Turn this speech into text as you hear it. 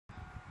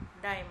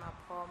ได้มา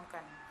พร้อมกั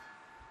น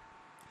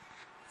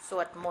ส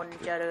วดมนต์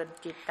เจริญ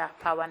จิต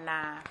ภาวน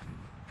า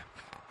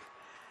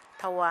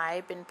ถวาย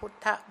เป็นพุท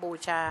ธบู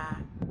ชา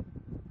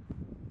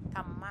ธ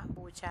รรม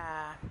บูชา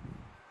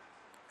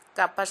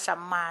กับพระสั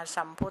มมา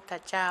สัมพุทธ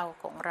เจ้า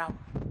ของเรา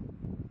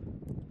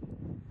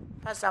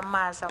พระสัมม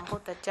าสัมพุ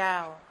ทธเจ้า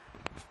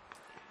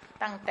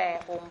ตั้งแต่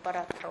องค์ปร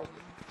ะถม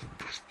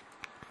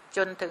จ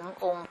นถึง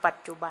องค์ปัจ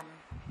จุบัน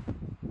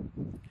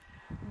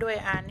ด้วย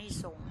อานิ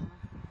สงส์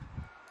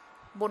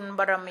บุญบ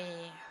ารมี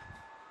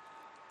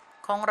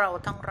ของเรา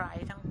ทั้งหลาย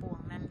ทั้งปวง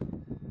นั้น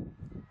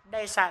ไ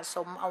ด้สะส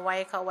มเอาไว้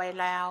เข้าไว้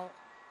แล้ว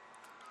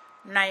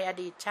ในอ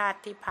ดีตชาติ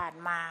ที่ผ่าน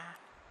มา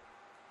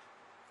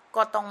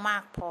ก็ต้องมา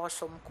กพอ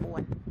สมคว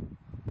ร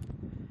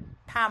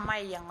ถ้าไม่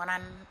อย่าง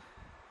นั้น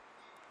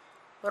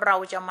เรา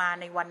จะมา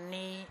ในวัน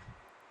นี้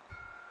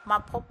มา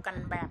พบกัน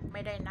แบบไ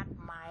ม่ได้นัด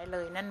หมายเล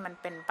ยนั่นมัน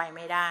เป็นไปไ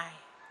ม่ได้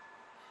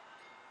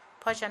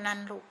เพราะฉะนั้น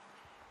ลูก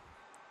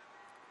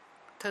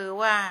ถือ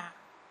ว่า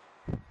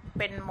เ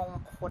ป็นมง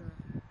คล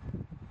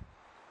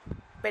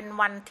เป็น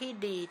วันที่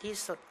ดีที่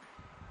สุด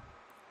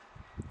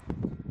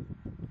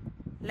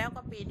แล้ว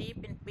ก็ปีนี้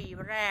เป็นปี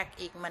แรก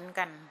อีกเหมือน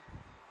กัน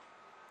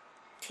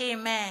ที่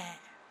แม่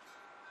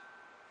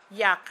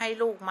อยากให้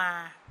ลูกมา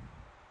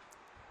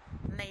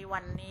ในวั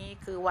นนี้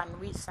คือวัน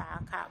วิสา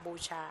ขบู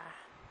ชา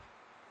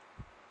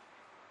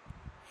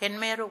เห็นไ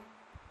หมลูก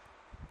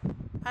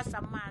พระสั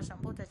มมาสัม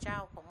พุทธเจ้า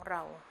ของเร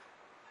า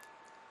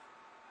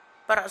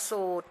ประ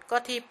สูติก็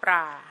ที่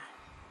ป่า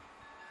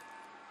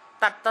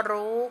ตรัส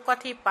รู้ก็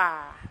ที่ป่า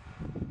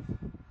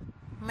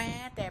แม้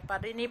แต่ป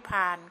รินิพพ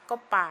านก็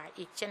ป่า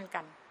อีกเช่น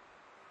กัน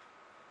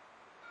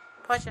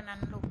เพราะฉะนั้น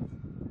ลูก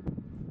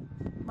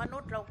มนุ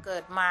ษย์เราเกิ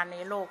ดมาใน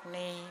โลก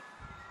นี้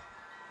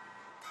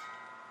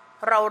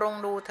เราลอง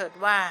ดูเถิด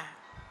ว่า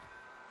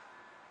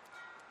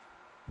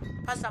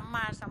พระสัมม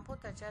าสัมพุท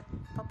ธเจ้า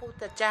พระพุท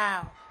ธเจ้า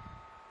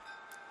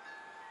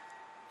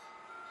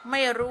ไ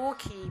ม่รู้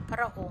กี่พ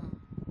ระองค์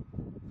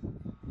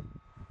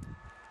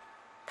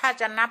ถ้า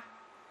จะนับ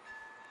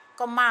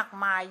ก็มาก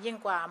มายยิ่ง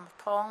กว่า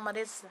ท้องเม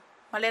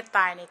ล็ดต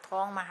ายในท้อ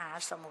งมหา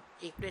สมุทร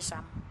อีกด้วยซ้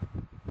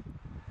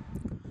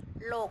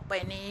ำโลกใบ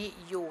นี้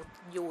อ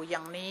ยู่อย่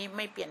างนี้ไ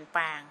ม่เปลี่ยนแป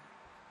ลง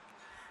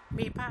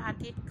มีพระอา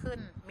ทิตย์ขึ้น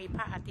มีพ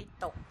ระอาทิตย์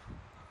ตก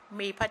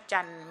มีพระ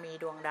จันทร์มี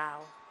ดวงดาว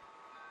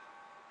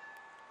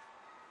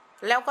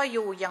แล้วก็อ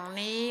ยู่อย่าง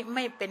นี้ไ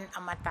ม่เป็นอ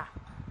มตะ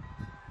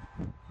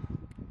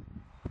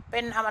เป็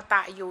นอมต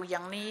ะอยู่อย่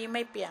างนี้ไ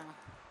ม่เปลี่ยน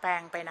แปล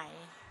งไปไหน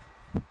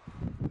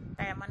แ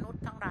ต่มนุษ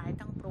ย์ทั้งหลาย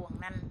ทั้งปวง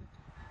นั้น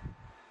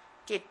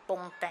จิตปรุ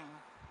งแต่ง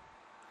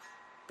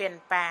เปลี่ยน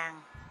แปล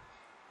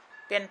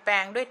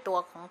งด้วยตัว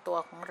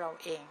ของเรา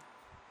เอง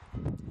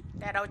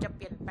แต่เราจะเ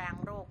ปลี่ยนแปลง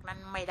โลกนั้น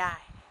ไม่ได้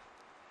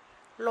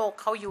โลก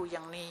เขาอยู่อย่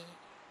างนี้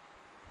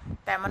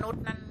แต่มนุษ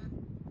ย์นั้น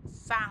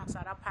สร้างส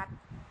ารพัด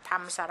ท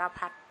ำสาร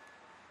พัด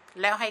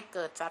แล้วให้เ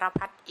กิดสาร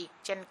พัดอีก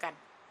เช่นกัน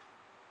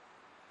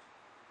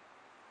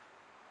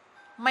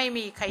ไม่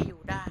มีใครอ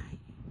ยู่ได้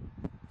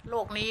โล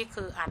กนี้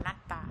คืออนัต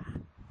ตา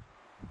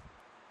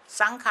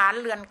สังขาร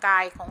เรือนกา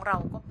ยของเรา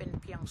ก็เป็น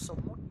เพียงสม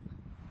มุติ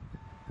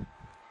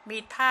มี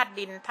ธาตุ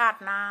ดินธาตุ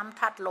น้ำ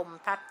ธาตุลม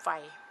ธาตุไฟ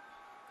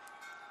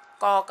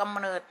ก่อกำ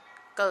เนิด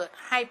เกิด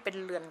ให้เป็น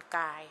เรือนก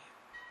าย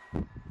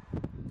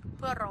เ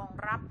พื่อรอง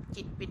รับ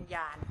จิตวิญญ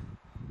าณ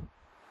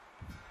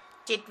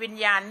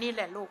นี่แ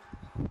หละลูก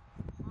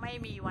ไม่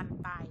มีวัน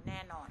ตายแน่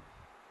นอน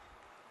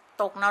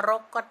ตกนร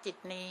กก็จิต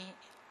นี้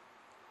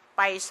ไ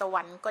ปสว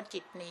รรค์ก็จิ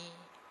ตนี้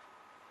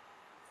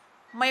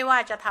ไม่ว่า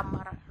จะทำอ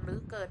ะไรหรือ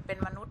เกิดเป็น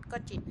มนุษย์ก็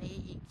จิตนี้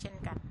อีกเช่น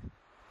กัน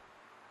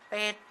เ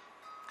ป็น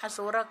อ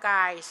สุรก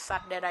ายสั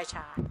ตว์เดรัจฉ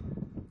าน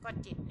ก็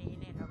จิตนี้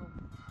เนี่ยนะลูก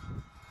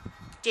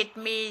จิต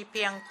มีเ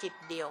พียงจิต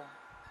เดียว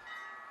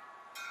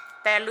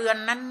แต่เรือน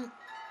นั้น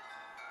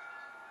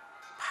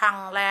พัง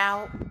แล้ว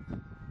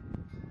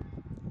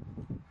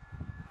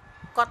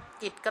ก็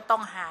จิตก็ต้อ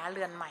งหาเ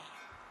รือนใหม่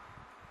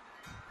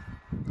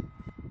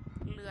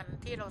เรือน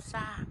ที่เราส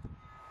ร้าง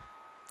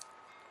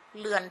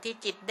เรือนที่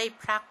จิตได้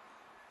พลัก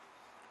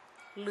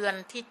เรือน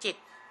ที่จิต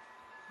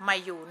มา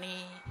อยู่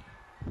นี้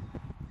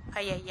พ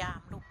ยายาม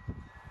ลูก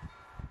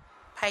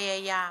พยา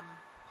ยาม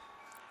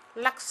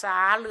รักษา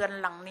เรือน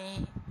หลังนี้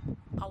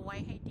เอาไว้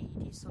ให้ดี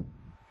ที่สุด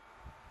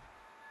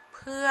เ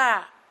พื่อ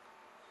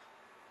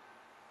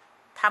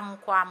ท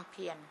ำความเ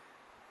พียร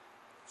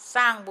ส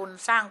ร้างบุญ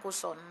สร้างกุ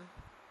ศล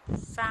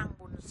สร้าง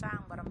บุญสร้าง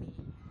บารมี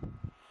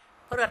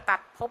เพื่อตั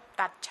ดภพ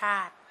ตัดชา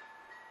ติ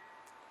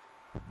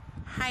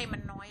ให้มั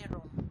นน้อยล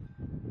ง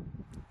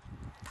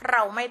ถ้าเร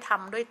าไม่ท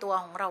ำด้วยตัว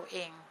ของเราเอ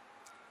ง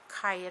ใ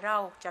ครเรา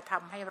จะท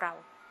ำให้เรา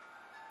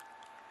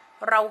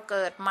เ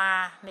กิดมา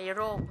ในโ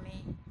ลก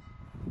นี้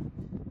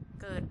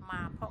เกิดมา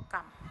เพราะกร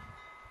รม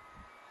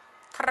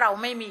ถ้าเรา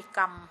ไม่มีก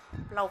รรม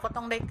เราก็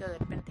ต้องได้เกิด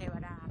เป็นเทว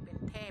ดาเป็น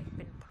เทพเ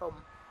ป็นพรหม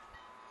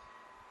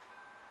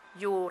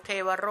อยู่เท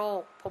วโล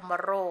กพรหม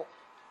โลก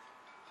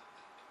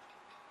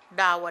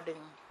ดาวดึ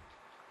งส์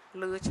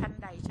หรือชั้น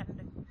ใดชั้นห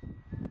นึ่ง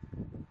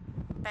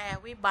แต่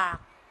วิบาก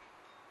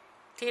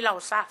ที่เรา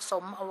สะส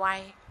มเอาไว้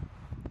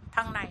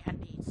ทั้งในอ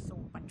ดีต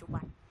สู่ปัจจุ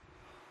บัน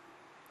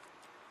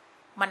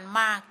มัน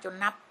มากจน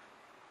นับ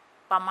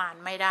ประมาณ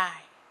ไม่ได้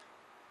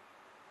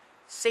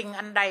สิ่ง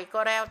อันใดก็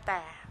แล้วแ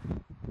ต่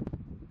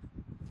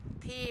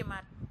ที่มา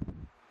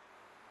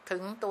ถึ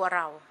งตัวเ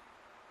รา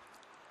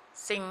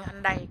สิ่งอัน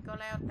ใดก็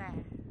แล้วแต่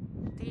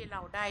ที่เร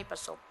าได้ปร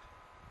ะสบ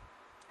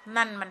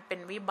นั่นมันเป็น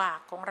วิบาก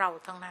ของเรา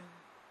ทั้งนั้น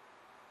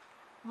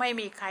ไม่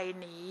มีใคร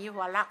หนีว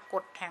าระก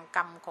ฎแห่งกร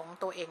รมของ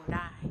ตัวเองไ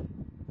ด้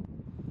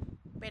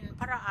เป็น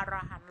พระอร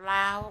หันต์แ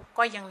ล้ว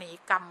ก็ยังหนี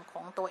กรรมข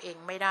องตัวเอง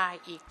ไม่ได้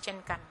อีกเช่น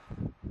กัน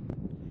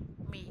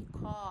มี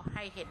ข้อใ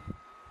ห้เห็น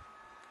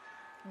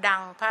ดั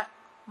งพระ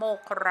โมค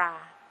คัลลา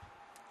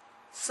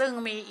ซึ่ง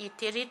มีอิท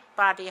ธิฤทธิ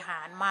ปาฏิหา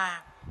ริย์มา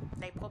ก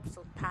ในภพ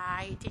สุดท้า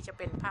ยที่จะเ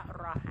ป็นพระอ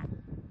รหันต์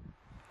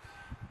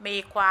มี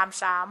ความ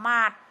สาม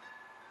ารถ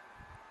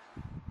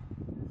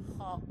เห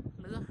าะ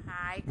หรือห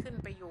ายขึ้น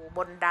ไปอยู่บ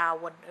นดาว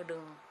บนดึ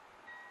ง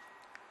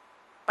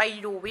ไป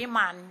ดูวิม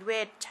านเว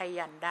ชชัย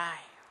ยันได้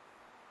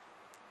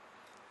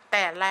แ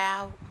ต่แล้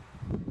ว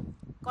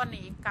ก็ห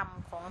นีกรรม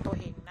ของตัว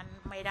เองนั้น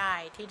ไม่ได้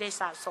ที่ได้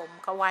สะสม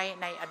เขาไว้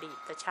ในอดี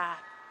ตชา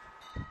ติ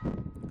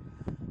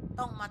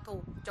ต้องมาถู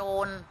กโจ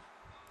ร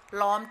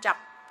ล้อมจับ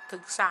ถึ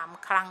ง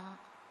3 ครั้ง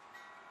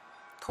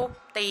ทุบ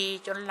ตี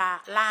จน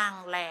ล่าง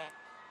แหลก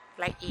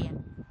ละเอียด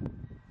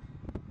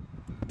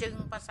จึง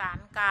ประสาน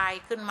กาย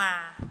ขึ้นมา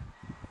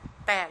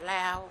แต่แ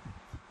ล้ว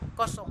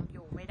ก็ทรงอ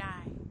ยู่ไม่ได้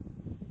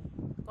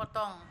ก็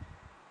ต้อง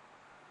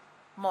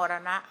มร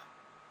ณะ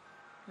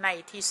ใน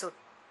ที่สุด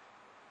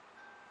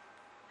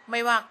ไม่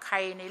ว่าใคร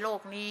ในโล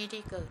กนี้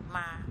ที่เกิดม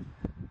า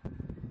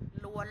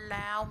ล้วนแ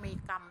ล้วมี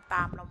กรรมต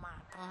ามเรามา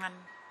ทั้งนั้น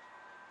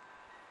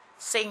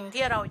สิ่ง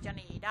ที่เราจะห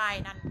นีได้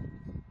นั่น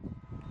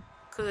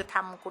คือท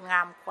ำคุณง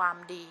ามความ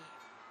ดี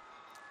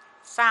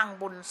สร้าง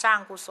บุญสร้าง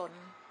กุศล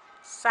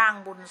สร้าง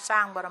บุญสร้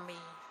างบาร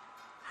มี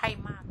ให้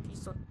มากที่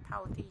สุดเท่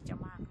าที่จะ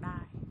มากได้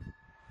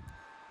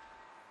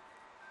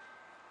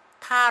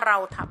ถ้าเรา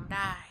ทำไ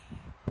ด้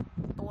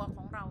ตัวข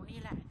องเรานี่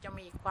แหละจะ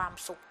มีความ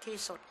สุขที่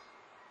สุด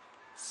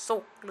สุ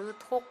ขหรือ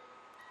ทุกข์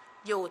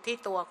อยู่ที่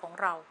ตัวของ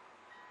เรา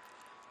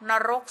น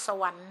รกส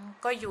วรรค์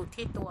ก็อยู่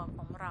ที่ตัวข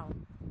องเรา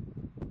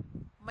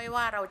ไม่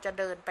ว่าเราจะ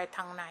เดินไปท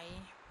างไหน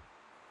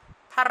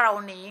ถ้าเรา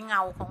หนีเง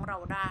าของเรา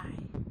ได้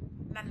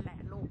นั่นแหละ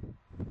ลูก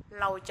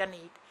เราจะห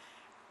นี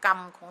กรรม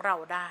ของเรา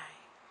ได้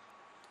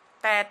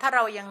แต่ถ้าเร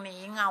ายังหนี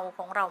เงาข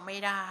องเราไม่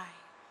ได้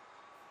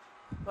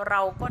เร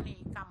าก็หนี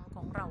กรรมข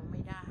องเราไ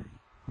ม่ได้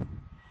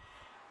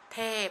เท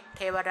พเ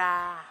ทวดา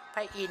พ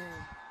ระอินท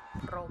ร์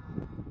พรหม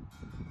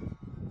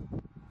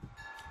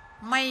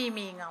ไม่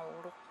มีเงา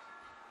ลูก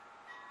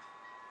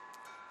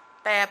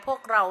แต่พว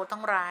กเราทั้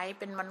งหลาย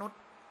เป็นมนุษย์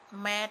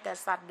แม้แต่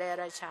สัตว์เด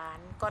รัจฉาน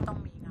ก็ต้อง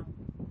มีเงา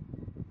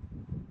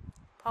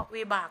เพราะ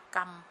วิบากกร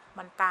รม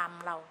มันตาม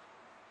เรา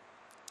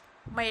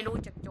ไม่รู้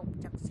จักจบ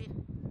จักสิ้น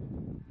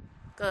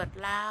เกิด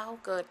แล้ว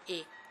เกิด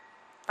อีก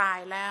ตาย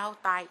แล้ว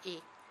ตายอี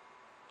ก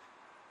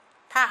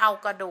ถ้าเอา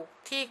กระดูก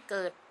ที่เ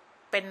กิด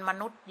เป็นม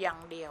นุษย์อย่าง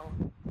เดียว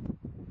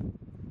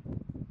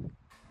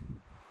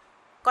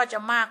ก็จะ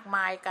มากม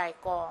ายก่าย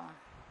กอง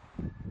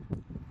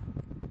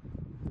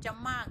จะ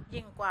มาก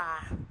ยิ่งกว่า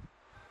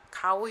เ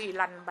ขาหิ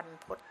รัญบรร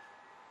พต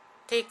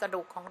ที่กระ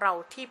ดูกของเรา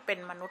ที่เป็น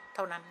มนุษย์เ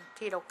ท่านั้น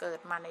ที่เราเกิด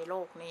มาในโล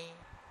กนี้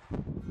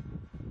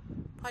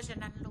เพราะฉะ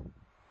นั้นลูก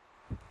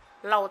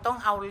เราต้อง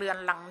เอาเรือน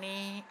หลัง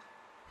นี้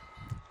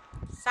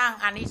สร้าง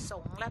อานิส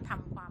งส์และท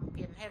ำความเ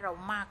พียรให้เรา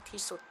มาก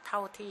ที่สุดเท่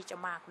าที่จะ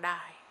มากไ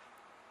ด้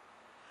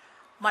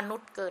มนุษ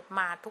ย์เกิดม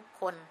าทุก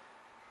คน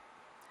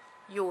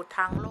อยู่ท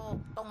างโลก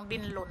ต้อง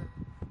ดิ้นรน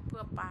เพื่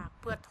อปาก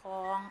เพื่อท้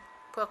อง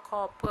เพื่อคร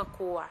อบเพื่อค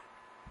รัว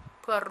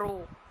เพื่อลู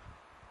ก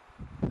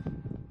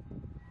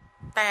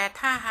แต่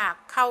ถ้าหาก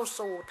เข้า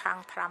สู่ทาง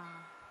ธรรม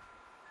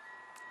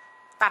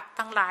ตัด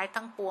ทั้งหลาย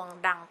ทั้งปวง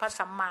ดังพระ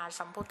สัมมา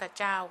สัมพุทธ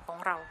เจ้าของ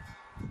เรา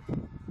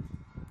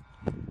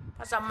พ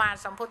ระสัมมา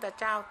สัมพุทธ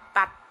เจ้า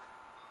ตัด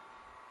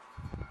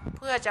เ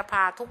พื่อจะพ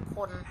าทุกค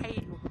นให้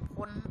หลุด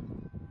พ้น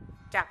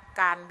จาก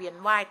การเวียน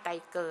ว่ายตาย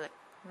เกิด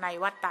ใน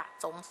วัฏ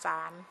สงส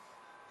าร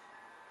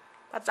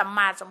พระสัมม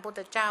าสัมพุทธ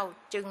เจ้า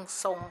จึง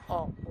ทรงอ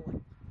อกบวช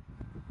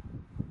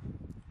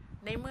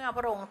ในเมื่อพ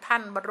ระองค์ท่า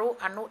นบรรลุ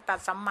อนุตต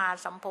รสัมมา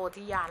สัมโพ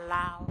ธิญาณแ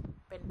ล้ว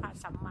เป็นพระ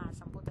สัมมา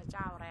สัมพุทธเ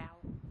จ้าแล้ว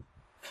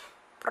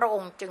พระอ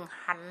งค์จึง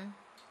หัน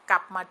กลั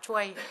บมาช่ว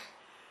ย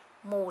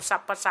หมู่สร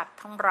รพสัตว์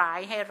ทั้งหลาย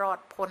ให้รอด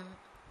พ้น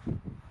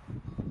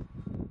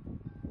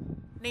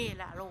นี่แ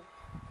หละลูก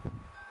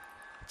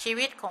ชี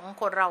วิตของ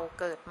คนเรา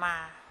เกิดมา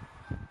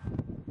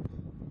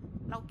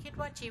เราคิด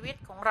ว่าชีวิต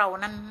ของเรา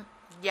นั้น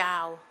ยา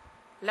ว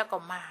แล้วก็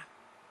มาก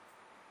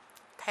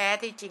แท้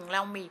ที่จริงแล้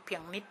วมีเพีย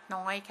งนิด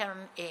น้อยแค่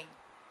นั้นเอง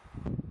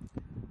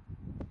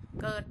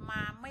เกิดม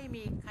าไม่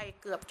มีใคร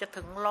เกือบจะ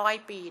ถึง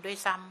100 ปีด้วย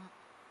ซ้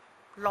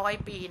ำ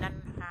100 ปีนั้น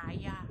หา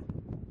ยาก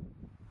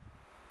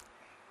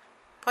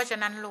เพราะฉะ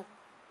นั้นลูก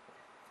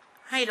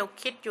ให้เรา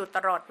คิดอยู่ต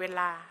ลอดเว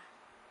ลา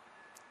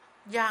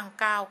ย่าง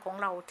ก้าวของ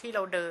เราที่เร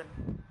าเดิน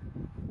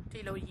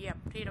ที่เราเหยียบ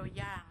ที่เรา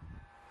ย่าง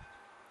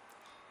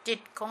จิต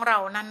ของเรา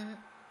นั้น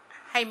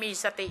ให้มี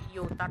สติอ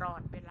ยู่ตลอ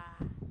ดเวลา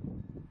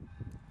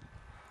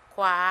ข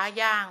วา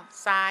ย่าง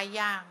ซ้าย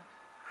ย่าง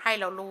ให้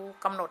เรารู้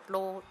กำหนด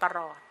รู้ตล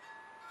อด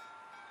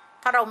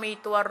ถ้าเรามี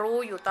ตัวรู้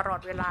อยู่ตลอ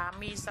ดเวลา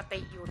มีสติ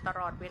อยู่ต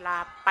ลอดเวลา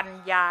ปัญ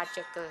ญาจ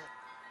ะเกิด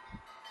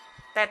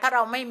แต่ถ้าเร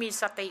าไม่มี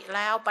สติแ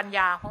ล้วปัญญ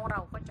าของเรา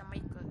ก็จะไม่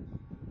เกิด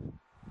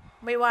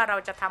ไม่ว่าเรา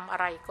จะทำอะ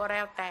ไรก็แ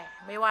ล้วแต่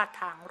ไม่ว่า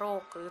ทางโล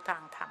กหรือทา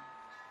งธรรม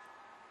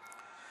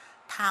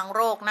ทางโ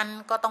ลกนั้น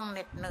ก็ต้องเห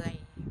น็ดเหนื่อย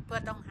เพื่อ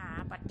ต้องหา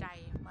ปัจจัย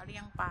มาเลี้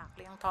ยงปากเ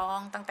ลี้ยงท้อง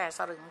ตั้งแต่ส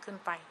ลึงขึ้น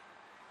ไป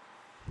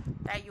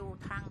แต่อยู่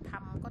ทางธรร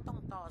มก็ต้อง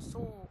ต่อ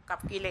สู้กับ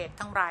กิเลส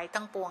ทั้งหลาย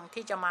ทั้งปวง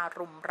ที่จะมา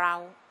รุมเรา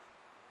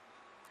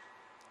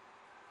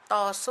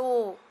ต่อสู้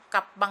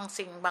กับบาง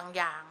สิ่งบาง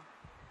อย่าง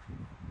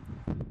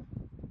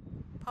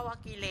เพราะว่า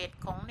กิเลส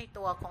ของใน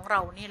ตัวของเร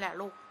านี่แหละ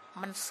ลูก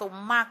มันสุม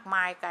มากม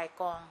ายก่าย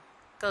กอง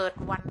เกิด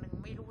วันหนึ่ง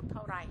ไม่รู้เท่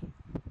าไหร่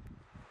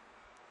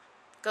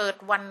เกิด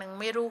วันหนึ่ง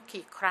ไม่รู้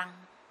กี่ครั้ง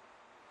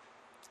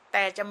แ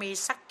ต่จะมี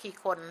สักกี่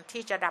คน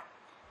ที่จะดับ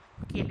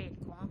กิเลส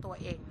ของตัว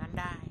เองนั้น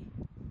ได้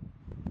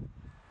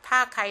ถ้า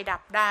ใครดั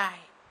บได้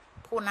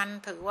ผู้นั้น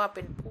ถือว่าเ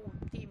ป็นผู้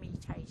ที่มี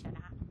ชัยชน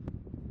ะ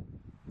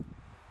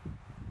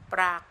ป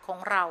ากของ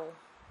เรา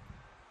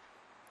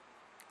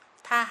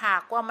ถ้าหา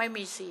กว่าไม่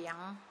มีเสียง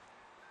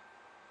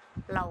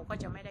เราก็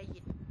จะไม่ได้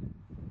ยิน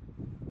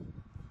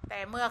แต่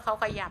เมื่อเขา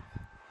ขยับ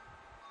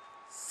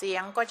เสีย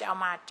งก็จะเอา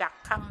มาจาก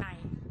ข้างใน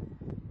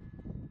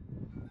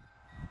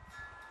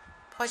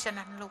เพราะฉะ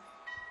นั้นลูก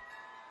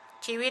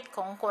ชีวิตข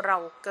องคนเรา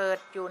เกิด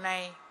อยู่ใน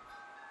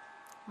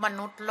ม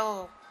นุษย์โล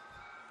ก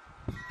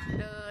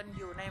เดิน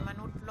อยู่ในม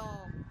นุษย์โล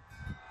ก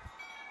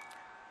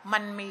มั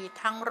นมี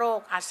ทั้งโร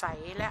คอาศัย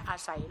และอา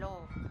ศัยโร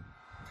ค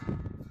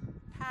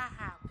ถ้า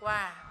หากว่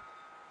า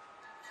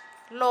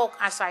โรค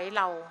อาศัยเ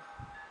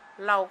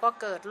ราก็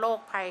เกิดโรค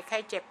ภัยไข้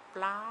เจ็บ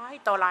หลาย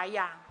ต่อหลายอ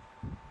ย่าง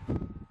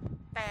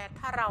แต่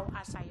ถ้าเราอ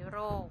าศัยโ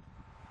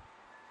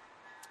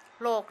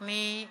รค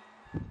นี้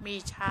มี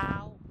เช้า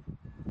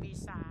มี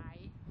สาย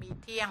มี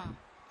เที่ยง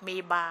มี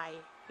บ่าย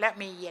และ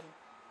มีเย็น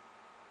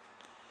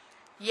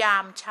ยา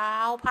มเช้า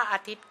พระอา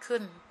ทิตย์ขึ้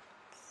น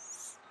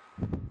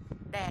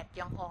แดด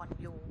ยังอ่อน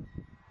อยู่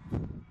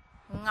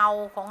เงา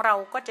ของเรา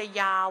ก็จะ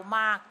ยาวม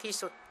ากที่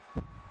สุด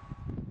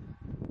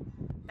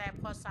แต่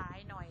พอสาย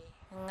หน่อย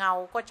เงา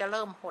ก็จะเ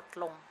ริ่มหด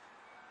ลง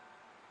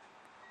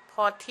พ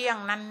อเที่ยง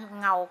นั้น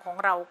เงาของ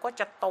เราก็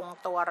จะตรง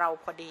ตัวเรา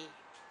พอดี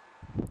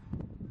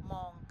ม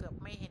องเกือบ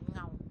ไม่เห็นเง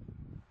า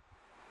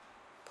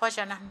เพราะฉ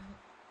ะนั้น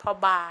พอ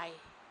บ่าย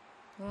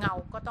เงา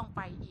ก็ต้องไ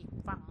ปอีก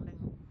ฝั่งหนึ่ง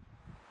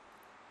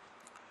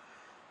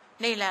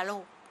นี่แหละลู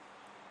ก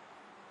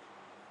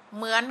เ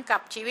หมือนกั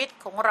บชีวิต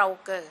ของเรา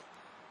เกิ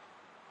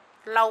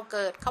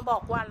ดเขาบอ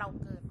กว่าเรา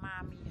เกิดมา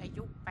มีอา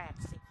ยุ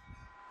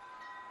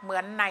80เหมื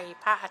อนใน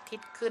พระอาทิต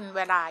ย์ขึ้นเว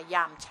ลาย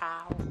ามเช้า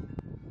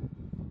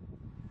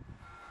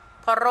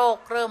พอโลก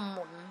เริ่มห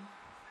มุน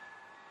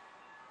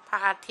พระ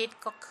อาทิตย์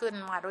ก็ขึ้น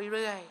มาเ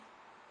รื่อย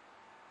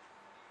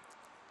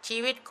ๆชี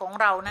วิตของ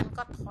เรานั้น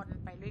ก็ทน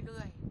ไปเ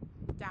รื่อย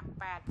ๆจาก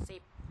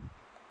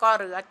80ก็เ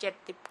หลือ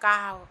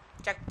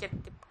79จาก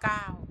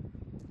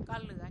79ก็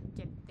เหลือ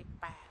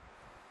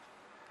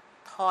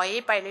78ถอย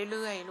ไปเ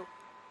รื่อยๆลูก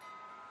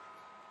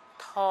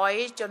ถอย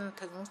จน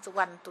ถึง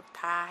วันสุด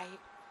ท้าย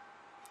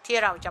ที่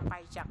เราจะไป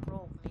จากโล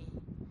กนี้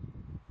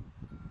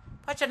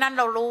เพราะฉะนั้นเ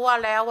รารู้ว่า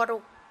แล้วว่าลู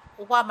ก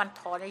ว่ามัน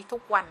ถอยทุ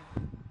กวัน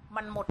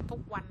มันหมดทุ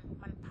กวัน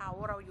มันเผา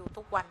เราอยู่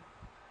ทุกวัน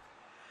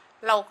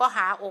เราก็ห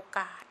าโอก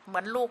าสเหมื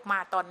อนลูกมา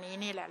ตอนนี้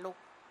นี่แหละลูก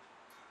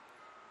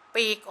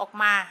ปีกออก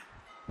มา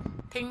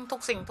ทิ้งทุ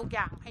กสิ่งทุกอ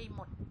ย่างให้ห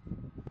มด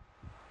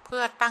เพื่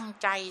อตั้ง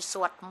ใจส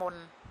วดมน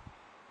ต์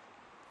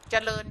เจ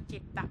ริญจิ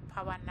ตภ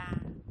าวนา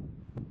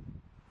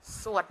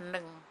ส่วนห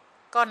นึ่ง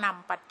ก็น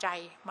ำปัจจัย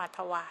มาถ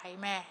วาย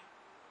แม่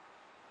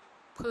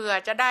เพื่อ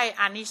จะได้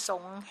อานิส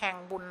งส์แห่ง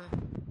บุญ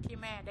ที่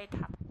แม่ได้ท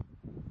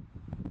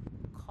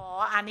ำขอ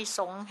อานิส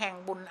งส์แห่ง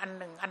บุญอัน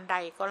หนึ่งอันใด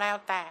ก็แล้ว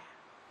แต่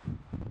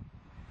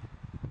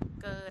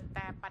เกิดแ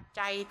ต่ปัจ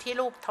จัยที่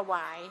ลูกถว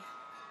าย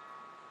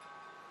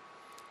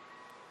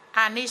อ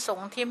านิสง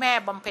ส์ที่แม่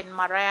บำเพ็ญ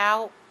มาแล้ว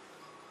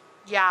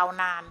ยาว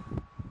นาน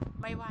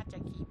ไม่ว่าจะ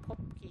กี่ภพ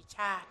กี่ช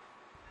าติ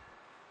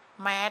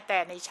แม้แต่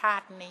ในชา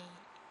ตินี้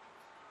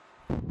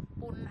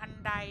บุญอัน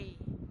ใด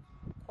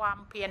ความ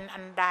เพียรอั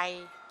นใด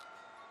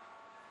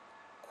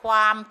คว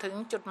ามถึง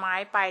จุดหมาย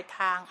ปลายท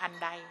างอัน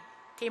ใด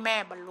ที่แม่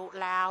บรรลุ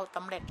แล้วส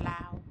ำเร็จแ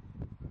ล้ว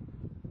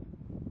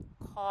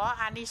ขอ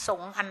อานิส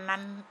งส์อันนั้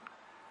น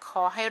ข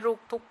อให้ลูก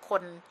ทุกค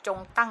นจง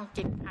ตั้ง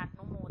จิตอ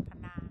นุโมท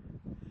นา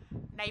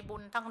ในบุ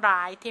ญทั้งหล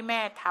ายที่แ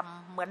ม่ท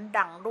ำเหมือน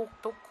ดั่งลูก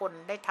ทุกคน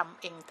ได้ท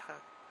ำเองเถิ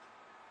ด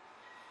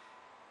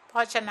เพรา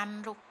ะฉะนั้น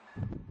ลูก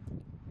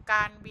ก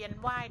ารเวียน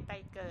ว่ายตา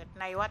ยเกิด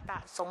ในวัฏ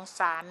สงส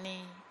าร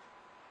นี้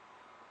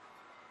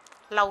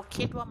เรา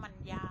คิดว่ามัน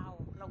ยาว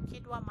เราคิ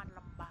ดว่ามันล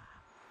ำบาก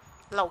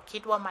เราคิ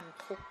ดว่ามัน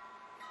ทุกข์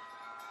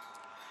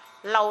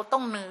เราต้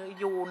อง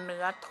อยู่เหนื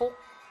อทุกข์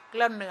แ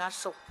ละเหนือ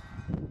สุข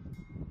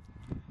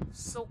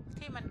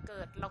ที่มันเ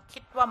กิดเราคิ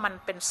ดว่ามัน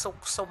เป็นสุข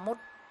สมมุ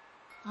ติ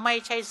ไม่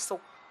ใช่สุ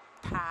ข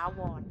ถาว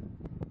ร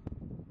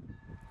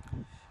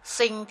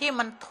สิ่งที่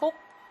มันทุกข์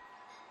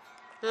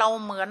เรา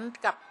เหมือน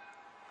กับ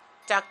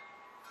จะ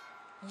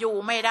อยู่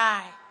ไม่ได้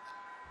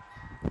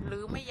หรื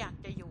อไม่อยาก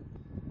จะอยู่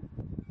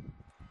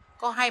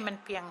ก็ให้มัน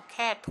เพียงแ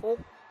ค่ทุก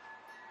ข์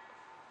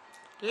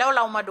แล้วเ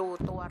รามาดู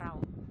ตัวเรา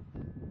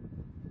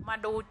มา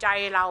ดูใจ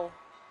เรา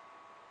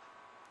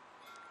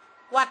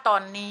ว่าตอ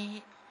นนี้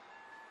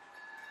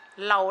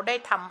เราได้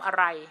ทำอะ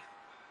ไร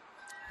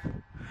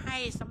ให้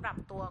สำหรับ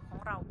ตัวของ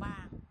เราบ้า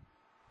ง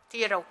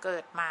ที่เราเกิ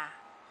ดมา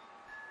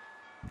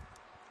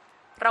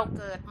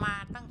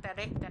ตั้งแต่เ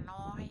ล็กแต่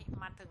น้อย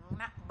มาถึง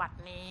ณบัด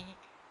นี้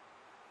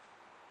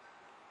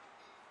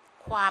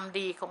ความ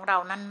ดีของเรา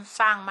นั้น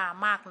สร้างมา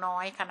มากน้อ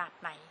ยขนาด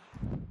ไหน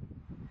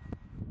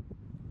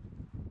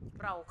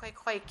เราค่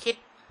อยๆคิด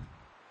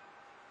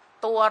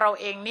ตัวเรา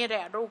เองนี่แหล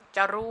ะลูกจ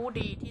ะรู้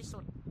ดีที่สุ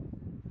ด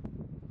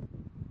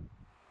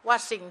ว่า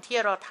สิ่งที่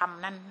เราท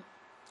ำนั้น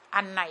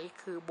อันไหน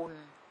คือบุญ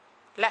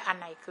และอัน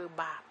ไหนคือ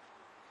บาป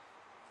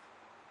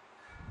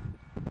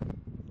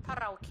ถ้า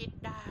เราคิด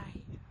ได้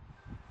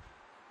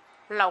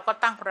เราก็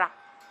ตั้งหลัก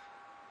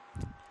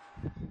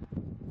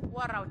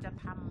ว่าเราจะ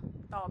ท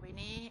ำต่อไป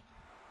นี้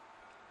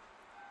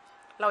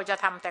เราจะ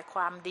ทำแต่คว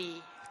ามดี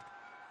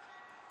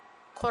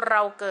คนเร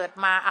าเกิด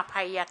มาอ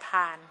ภัยท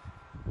าน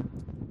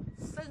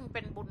ซึ่งเ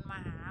ป็นบุญม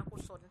หากุ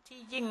ศลที่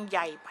ยิ่งให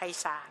ญ่ไพ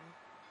ศาล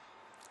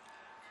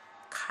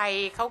ใคร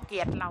เขาเกลี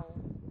ยดเรา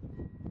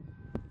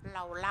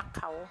รัก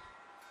เขา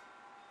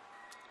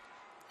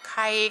ใค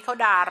รเขา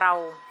ด่าเร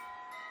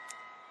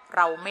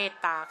าเมต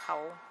ตาเขา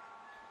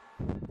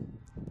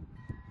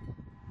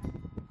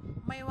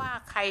ไม่ว่า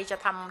ใครจะ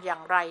ทำอย่า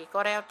งไรก็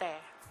แล้วแต่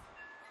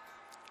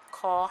ข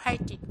อให้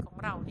จิตของ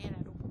เราเนี่ยน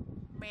ะลูก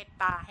เมต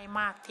ตาให้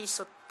มากที่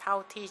สุดเท่า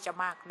ที่จะ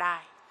มากได้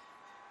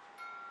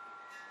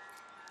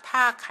ถ้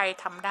าใคร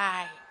ทำได้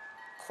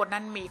คน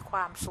นั้นมีคว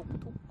ามสุข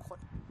ทุกค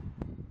น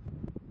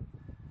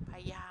พ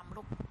ยายาม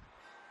ลูก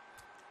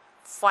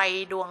ไฟ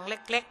ดวงเ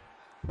ล็ก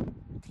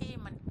ๆที่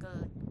มันเกิ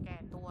ดแก่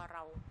ตัวเร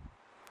า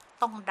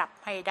ต้องดับ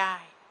ให้ได้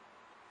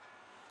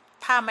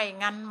ถ้าไม่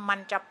งั้นมัน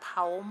จะเผ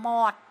าม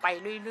อดไป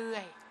เรื่อ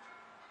ย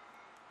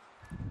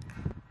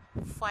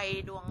ๆไฟ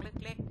ดวงเ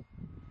ล็ก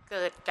ๆเ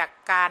กิดจาก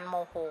การโม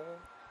โห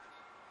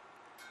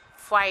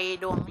ไฟ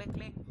ดวงเ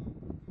ล็ก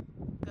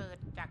ๆเกิด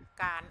จาก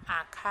การอ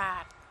าฆา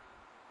ต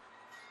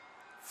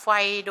ไฟ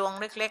ดวง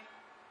เล็ก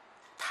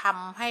ๆท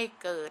ำให้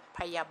เกิดพ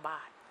ยาบ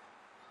าท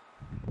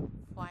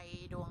ไฟ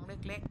ดวงเ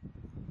ล็ก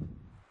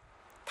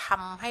ๆท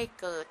ำให้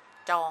เกิด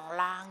จอง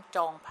ล้างจ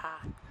องผ่า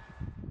น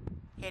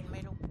เห็นไหม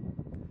ลูก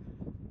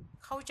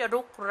เขาจะ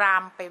ลุกรา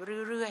มไป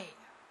เรื่อย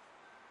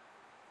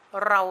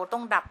ๆเราต้อ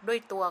งดับด้วย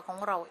ตัวของ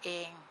เราเอ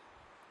ง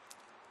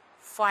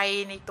ไฟ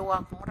ในตัว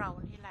ของเรา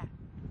นี่แหละ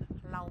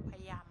เราพ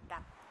ยายามดั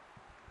บ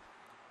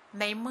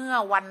ในเมื่อ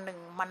วันหนึ่ง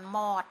มันม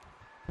อด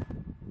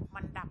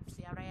มันดับเ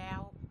สียแล้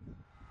ว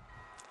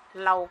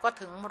เราก็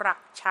ถึงหลั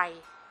กชัย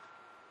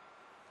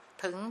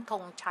ถึงธ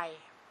งชัย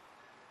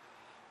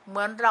เห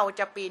มือนเรา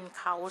จะปีน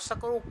เขาสัก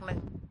ลูกหนึ่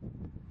ง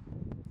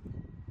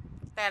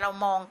แต่เรา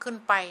มองขึ้น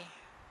ไป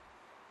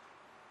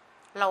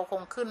เราค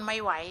งขึ้นไม่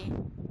ไหว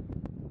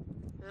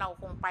เรา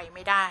คงไปไ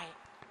ม่ได้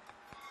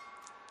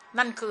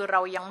นั่นคือเร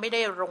ายังไม่ไ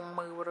ด้ลง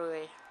มือเล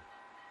ย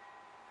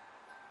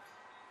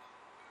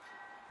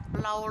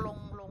เราล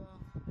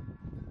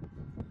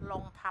อ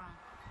งท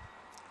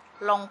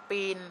ำลอง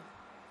ปีน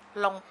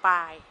ลองป่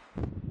าย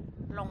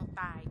ลอง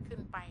ตายขึ้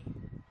นไป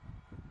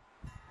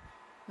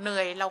เหนื่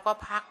อยเราก็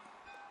พัก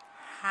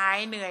หาย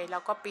เหนื่อยเรา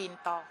ก็ปีน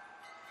ต่อ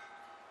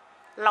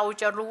เรา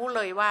จะรู้เ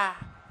ลยว่า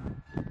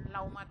เร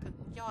ามาถึง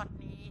ยอด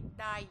นี้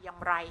ได้อย่าง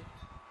ไร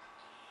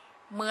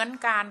เหมือน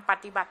การป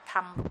ฏิบัติธร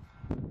รม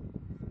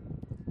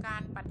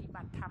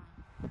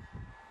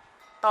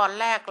ตอน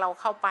แรกเรา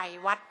เข้าไป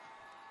วัด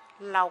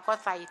เราก็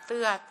ใส่เ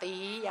สื้อตี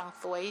อย่าง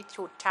สวย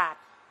ฉูดฉาด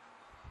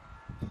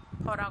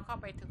พอเราเข้า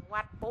ไปถึง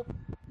วัดปุ๊บ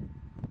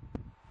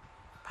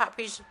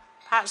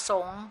พระส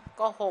งฆ์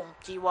ก็ห่ม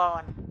จีว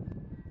ร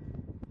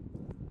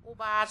อุ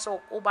บาส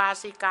กอุบา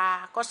สิกา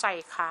ก็ใส่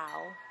ขาว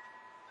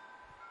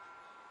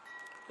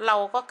เรา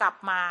ก็กลับ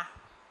มา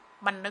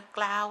มันนึก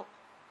แล้ว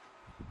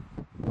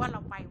ว่าเร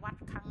าไปวัด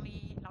ครั้ง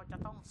นี้เราจะ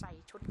ต้องใส่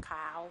ชุดข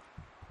าว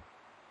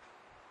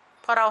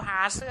พอเราหา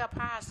เสื้อ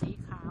ผ้าสี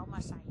ขาวมา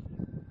ใส่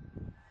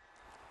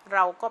เร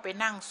าก็ไป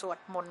นั่งสวด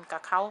มนต์กั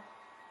บเขา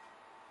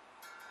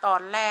ตอ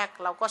นแรก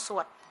เราก็ส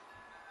วด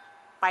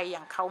ไปอย่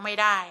างเขาไม่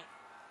ได้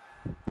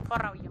เพราะ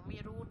เรายังไม่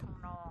รู้ท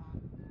ำนอง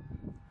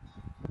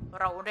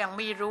เรายังไ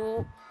ม่รู้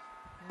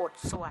บท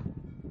สวด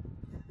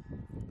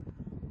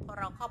พอ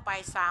เราเข้าไป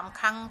3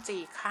 ครั้ง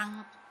 4 ครั้ง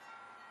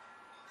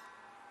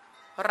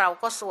เรา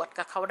ก็สวด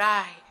กับเขาไ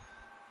ด้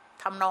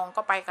ทำนอง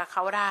ก็ไปกับเข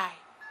าได้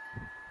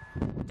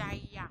ใจ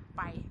อยากไ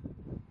ป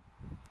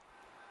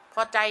พ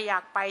อใจอยา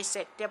กไปเส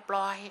ร็จเรียบ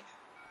ร้อย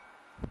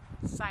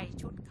ใส่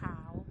ชุดขา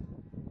ว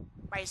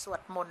ไปสว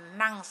ดมนต์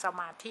นั่งส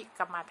มาธิก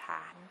รรมฐ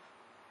าน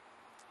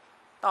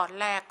ตอน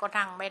แรกก็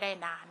นั่งไม่ได้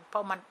นานเพรา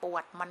ะมันปว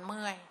ดมันเ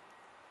มื่อย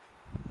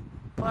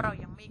เพราะเรา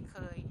ยังไม่เค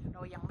ยเร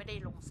ายังไม่ได้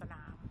ลงสน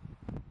าม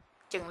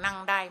จึงนั่ง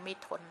ได้ไม่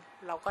ทน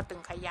เราก็ตึ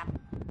งขยับ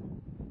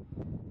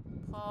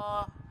พอ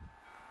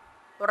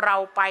เรา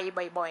ไป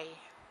บ่อย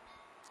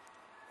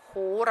ๆ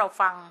หูเรา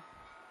ฟัง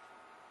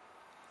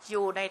อ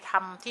ยู่ในธรร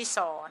มที่ส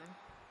อน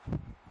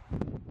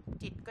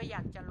จิตก็อย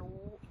ากจะ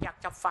รู้อยาก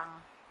จะฟัง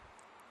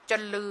จ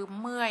นลืม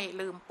เมื่อย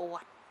ลืมปว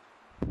ด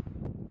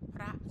พ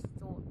ระ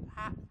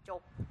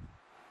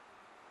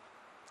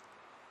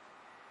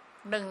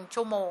 1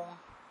 ชั่วโมง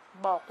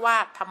บอกว่า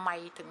ทำไม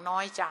ถึงน้อ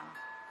ยจัง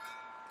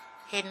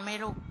เห็นไหม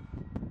ลูก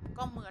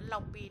ก็เหมือนเรา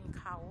ปีน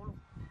เขา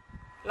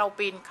เรา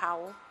ปีนเขา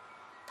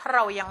ถ้าเร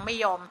ายังไม่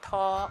ยอม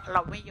ท้อเร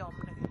าไม่ยอม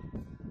เหนื่อย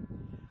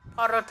พ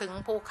อเราถึง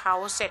ภูเขา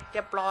เสร็จเ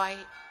รียบร้อย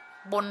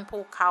บนภู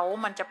เขา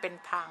มันจะเป็น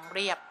ทางเ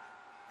รียบ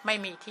ไม่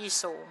มีที่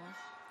สูง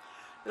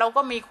เรา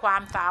ก็มีควา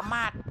มสาม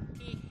ารถ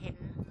ที่เห็น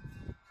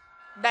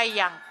ได้อ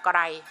ย่างไกล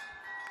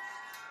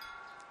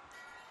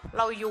เ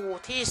ราอยู่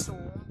ที่สู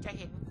งจะ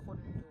เห็นคน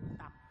อยู่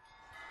ต่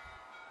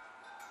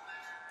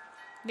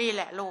ำนี่แ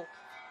หละลูก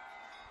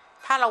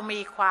ถ้าเรามี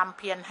ความเ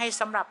พียรให้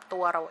สำหรับตั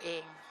วเราเอ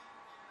ง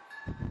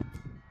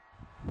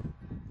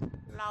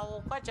เรา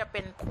ก็จะเ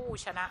ป็นผู้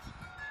ชนะ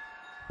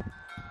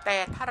แต่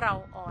ถ้าเรา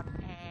อ่อน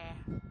แอ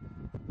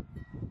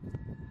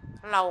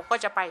เราก็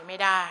จะไปไม่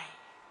ได้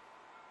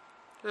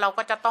เรา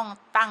ก็จะต้อง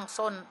ตั้ง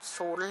ส้น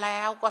ศูนย์แล้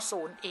วก็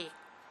ศูนย์อีก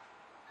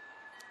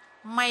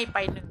ไม่ไป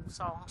1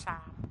 2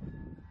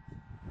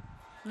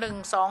 3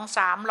 1 2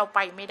 3เราไป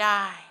ไม่ไ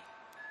ด้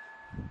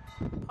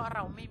เพราะเร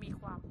าไม่มี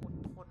ความอด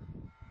ทน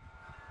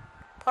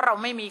เพราะเรา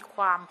ไม่มีค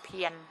วามเ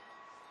พียร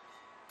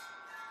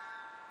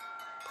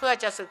เพื่อ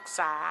จะศึกษ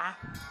า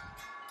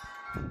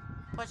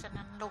เพราะฉะ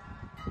นั้นลูก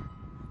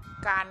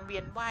การเวี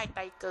ยนว่ายต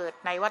ายเกิด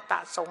ในวัฏ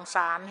สงส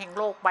ารแห่ง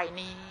โลกใบ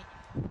นี้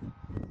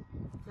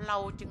เรา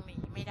จึงหนี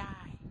ไม่ได้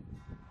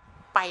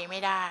ไปไม่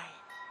ได้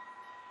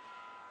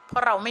เพรา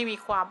ะเราไม่มี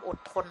ความอด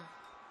ทน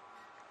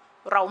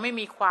เราไม่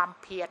มีความ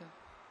เพียร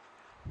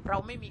เรา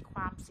ไม่มีคว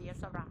ามเสีย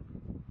สละ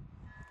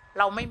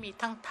เราไม่มี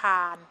ทั้งท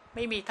านไ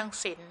ม่มีทั้ง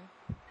ศีล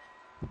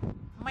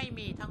ไม่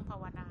มีทั้งภา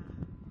วนา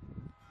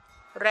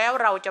แล้ว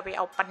เราจะไปเ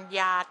อาปัญญ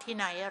าที่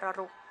ไหนระ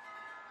ลุ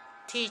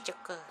ที่จะ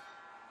เกิด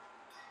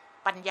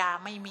ปัญญา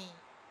ไม่มี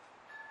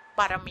บ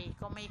ารมี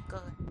ก็ไม่เ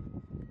กิด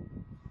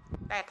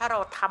แต่ถ้าเรา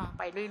ทำไ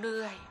ปเ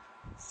รื่อย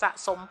ๆสะ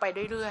สมไป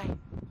เรื่อย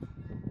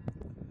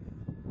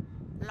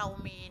ๆเรา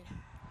มี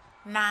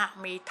หน้า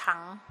มีถั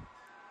ง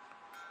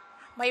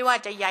ไม่ว่า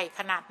จะใหญ่ข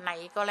นาดไหน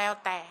ก็แล้ว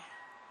แ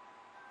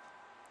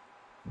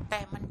ต่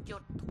มันหย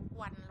ดทุก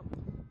วัน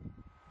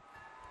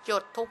หย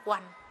ดทุกวั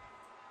น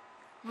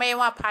ไม่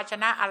ว่าภาช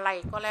นะอะไร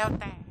ก็แล้ว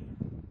แต่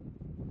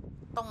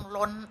ต้อง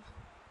ล้น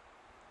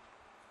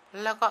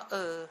แล้วก็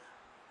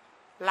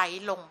ไหล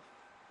ลง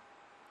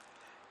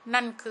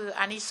นั่นคือ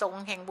อานิสง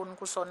ส์แห่งบุญ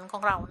กุศลขอ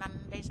งเรานั้น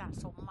ได้สะ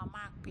สมมาม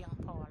ากเพียง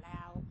พอแ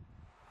ล้ว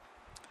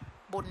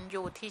บุญอ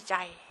ยู่ที่ใจ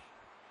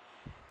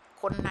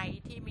คนไหน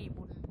ที่มี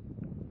บุญ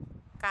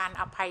การ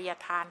อภัย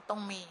ทานต้อ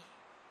งมี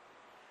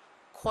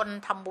คน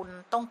ทำบุญ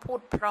ต้องพูด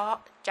เพราะ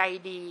ใจ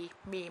ดี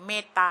มีเม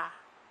ตตา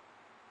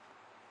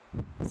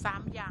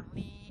3 อย่าง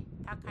นี้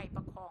ถ้าใครป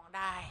ระคองไ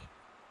ด้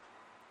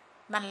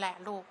นั่นแหละ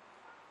ลูก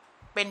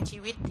เป็นชี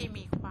วิตที่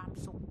มีความ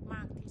สุขม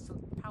ากที่สุด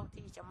เท่า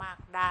ที่จะมาก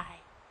ได้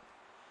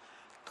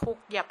ทุก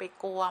ข์อย่าไป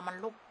กลัวมัน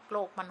โล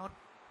กมนุษย์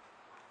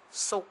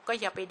สุขก็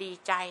อย่าไปดี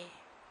ใจ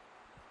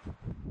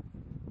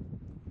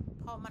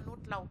เพราะมนุษ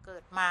ย์เราเกิ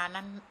ดมา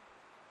นั้น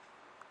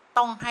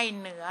ต้องให้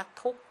เหนือ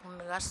ทุกข์เ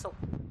หนือสุข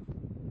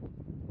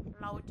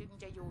เราจึง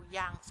จะอยู่อ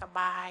ย่างสบ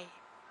าย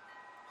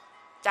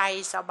ใจ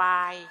สบ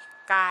าย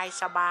กาย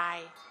สบาย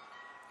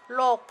โ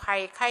รคภั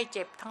ยไข้เ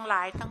จ็บทั้งหล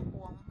ายทั้งป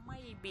วงไม่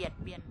เบียด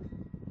เบียน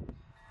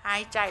หา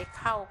ยใจเ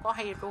ข้าก็ใ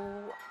ห้รู้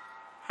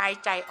หาย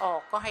ใจออ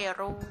กก็ให้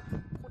รู้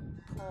พุท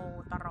โธ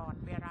ตลอด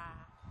เวลา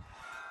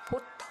พุ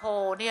ทโธ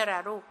นี่แหละ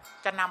ลูก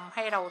จะนำใ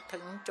ห้เราถึ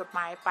งจุดหม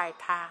ายปลาย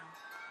ทาง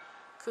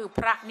คือพ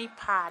ระนิพ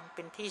พานเ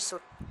ป็นที่สุ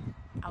ด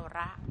เอาล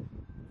ะ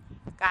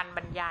การบ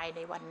รรยายใน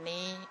วัน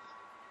นี้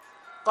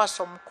ก็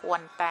สมควร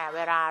แต่เว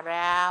ลาแ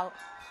ล้ว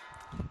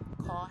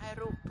ขอให้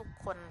ลูกทุก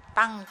คน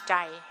ตั้งใจ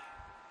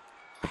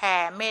แผ่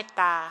เมต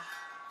ตา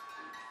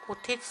อุ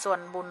ทิศส่ว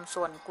นบุญ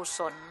ส่วนกุศ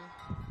ล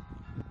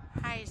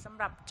ให้สำ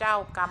หรับเจ้า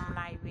กรรม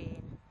นายเว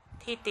ร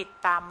ที่ติด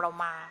ตามเรา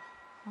มา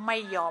ไม่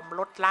ยอม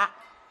ลดละ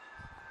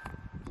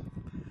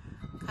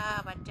ข้า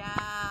พเจ้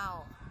า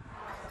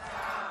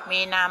มี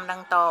นามดั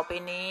งต่อไป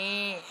นี้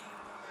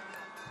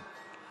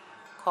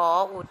ขอ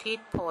อุทิศ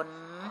ผล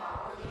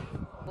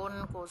บุญ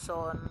กุศ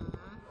ล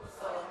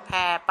แ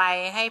ผ่ไป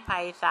ให้ไพ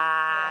ศา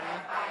ล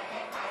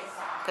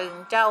ถึง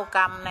เจ้าก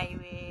รรมนาย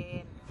เว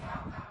ร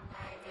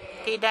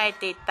ที่ได้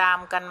ติดตาม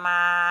กันม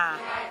า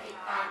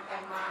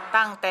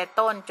ตั้งแต่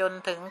ต้นจน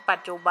ถึงปั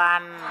จจุบั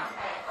น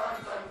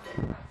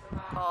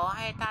ขอใ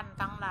ห้ท่าน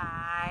ทั้งหลา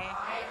ย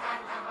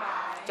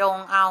จง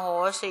อโห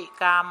สิ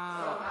กรรม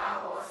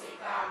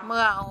เ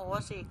มื่ออโห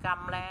สิกรรม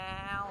แล้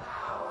ว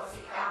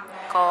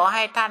ขอใ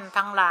ห้ท่าน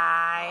ทั้งหลา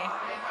ย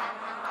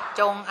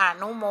จงอ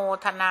นุโม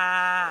ทนา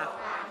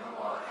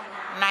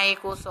ใน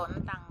กุศล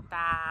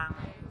ต่าง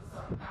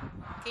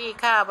ๆที่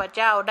ข้าพเ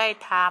จ้าได้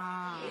ท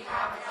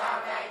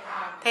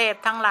ำเทพ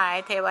ทั้งหลาย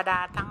เทวดา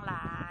ทั้งหล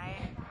าย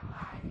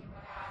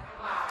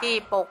ที่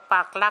ปก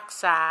ปักรัก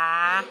ษา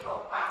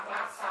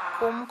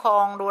คุ้มครอ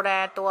งดูแล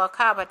ตัว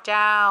ข้าพเ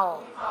จ้า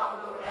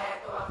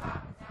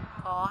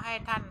ขอให้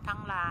ท่านทั้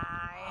งหลา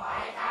ย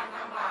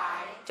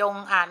จง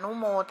อนุ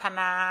โมท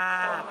นา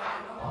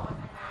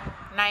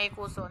ใน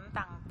กุศล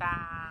ต่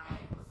าง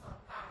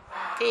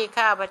ๆที่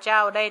ข้าพเจ้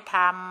าได้ท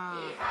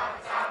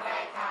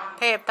ำเท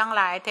เทพทั้งห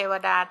ลายเทว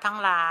ดาทั้ง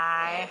หลา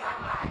ย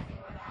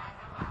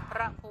พ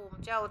ระภูมิ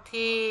เจ้า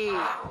ที่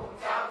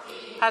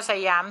พระส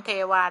ยามเท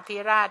วาธิ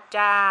ราชเ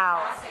จ้า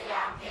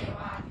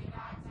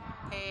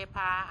เทพ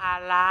าอา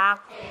รัก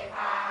ษ์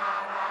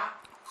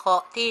ขอ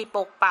ที่ป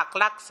กปัก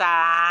รักษา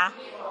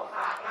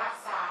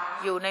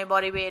อยู่ในบ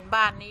ริเวณ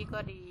บ้านนี้ก็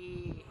ดี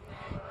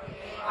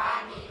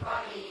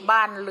บ้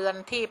านเรือน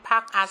ที่พั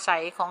กอาศั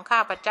ยของข้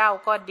าพเจ้า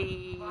ก็ดี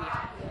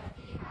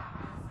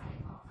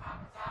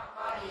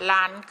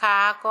ร้านค้า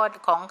ก็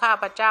ของข้า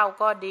พเจ้า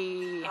ก็ดี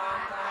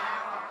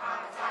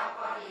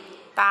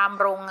ตาม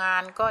โรงงา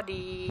นก็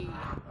ดี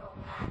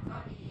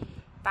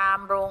ตาม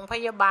โรงพ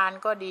ยาบาล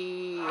ก็ดี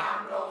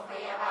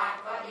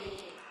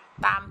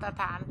ตามส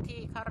ถานที่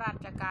ข้ารา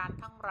ชการ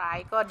ทั้งหลาย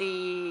ก็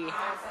ดี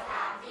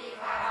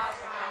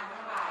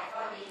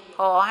ข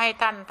อให้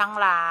ท่านทั้ง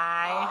หลา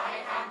ย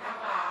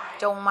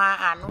จงมา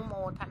อนุโม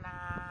ทนา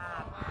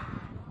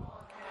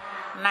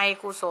ใน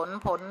กุศล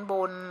ผล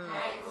บุญ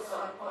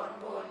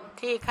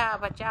ที่ข้า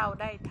พเจ้า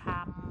ได้ท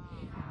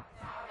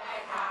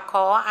ำข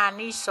ออา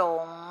นิส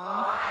งส์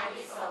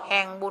แ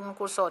ห่งบุญ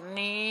กุศล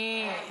นี้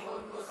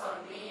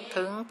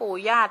ถึงปู่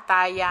ย่าต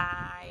ายา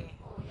ย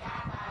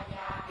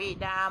บิ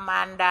ดามา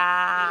รดา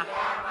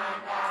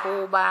ครู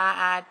บา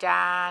อาจ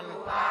ารย์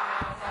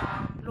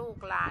ลูก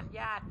หลาน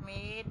ญาติ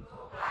มิตร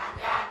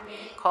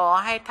ขอ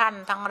ให้ท่าน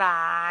ทั้งหล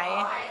าย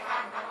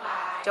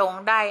จง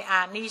ได้อ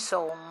านิส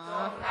งส์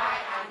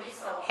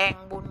แห่ง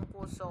บุญ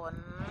กุศล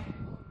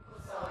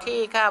ที่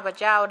ข้าพ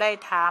เจ้าได้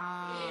ท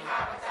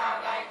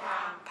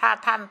ำถ้า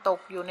ท่านตก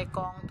อยู่ในก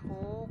อง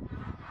ทุกข์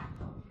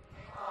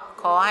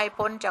ขอให้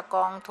พ้นจากก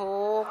อง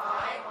ทุกข์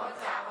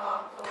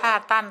ถ้า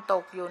ท่านต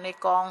กอยู่ใน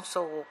กอง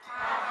สุข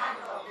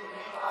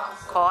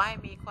ขอให้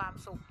มีความ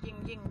สุข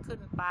ยิ่งขึ้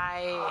นไป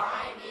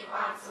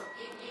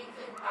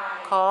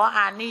ขออ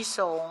านิส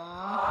งส์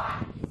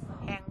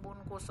แห่งบุญ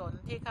กุศล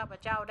ที่ข้าพ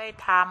เจ้าได้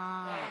ท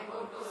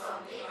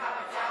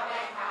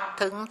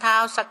ำถึงท้า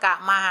วสก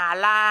มหา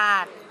รา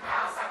ช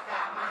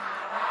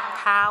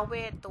ท้าวเว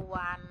สสุว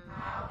รรณ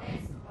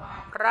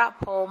พระ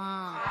พรหม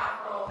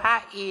พระ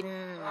อินท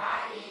ร์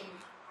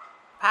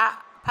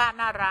พระ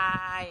นารา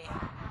ยณ์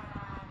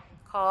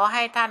ขอใ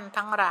ห้ท่าน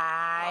ทั้งหลา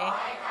ย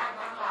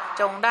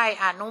จงได้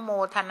อนุโม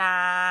ทนา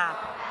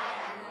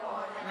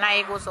ใน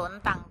กุศล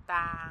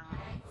ต่าง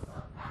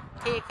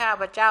ๆที่ข้า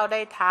พเจ้าไ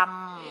ด้ท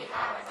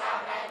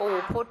ำปู่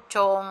พุทธช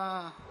ง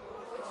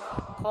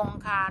คง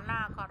คาน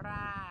าคร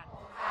าช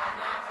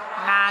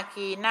นา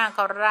คีนาค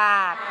รา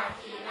ช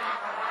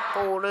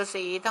ปู่ฤา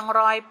ษีทั้ง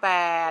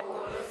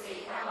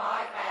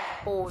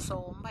108ปู่โส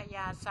มพญ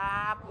าท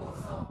รัพย์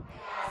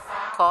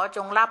ขอจ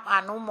งรับอ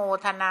นุโม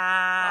ทนา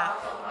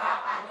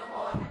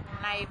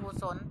ในกุ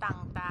ศล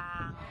ต่า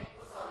ง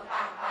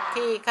ๆ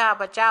ที่ข้า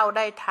พเจ้าไ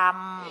ด้ท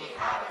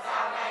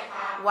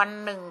ำวัน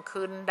หนึ่ง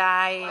คืนใด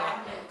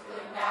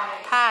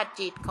ถ้า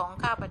จิตของ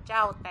ข้าพเจ้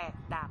าแตก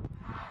ดับ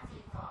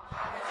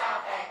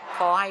ข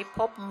อให้พ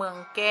บเมือง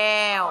แ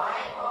ก้ว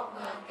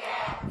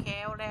แค้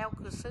วแล้ว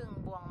คือซึ่ง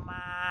บ่วงม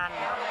าร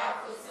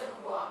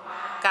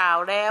กล่าว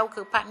แล้ว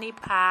คือพระนิพ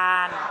พา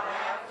น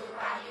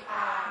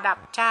ดับ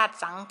ชาติ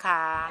สังข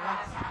าร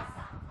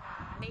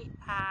นิพ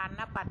พาน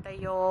ปัตต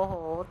โยโห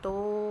ตุ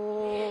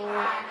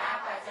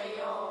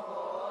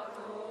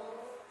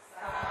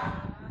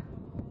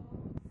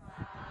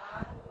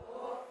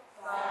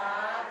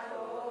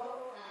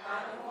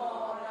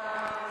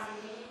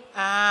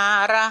อะ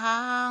ระหั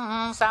ง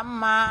สัม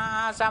มา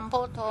สัม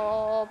พุทโธ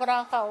พระ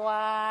คะว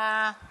า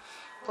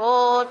พุ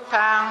ท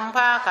ธังภ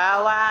คะ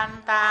วัน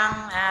ตัง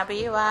อ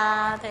ภิวา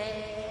เท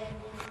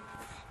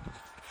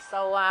ส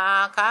วา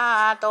กขา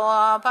โต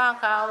ภะ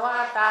คะวะ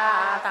ตา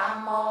ธัม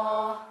โม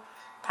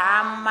ธั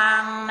มมั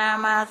งนา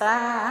มาสา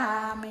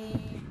มิ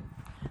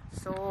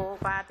สุ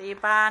ปฏิ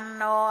ปันโ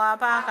น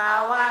ภะคะ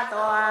วะโต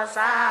ส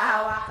า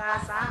วก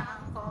สัง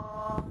โฆ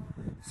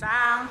สั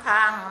ง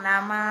ฆังนา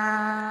มา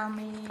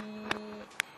มิ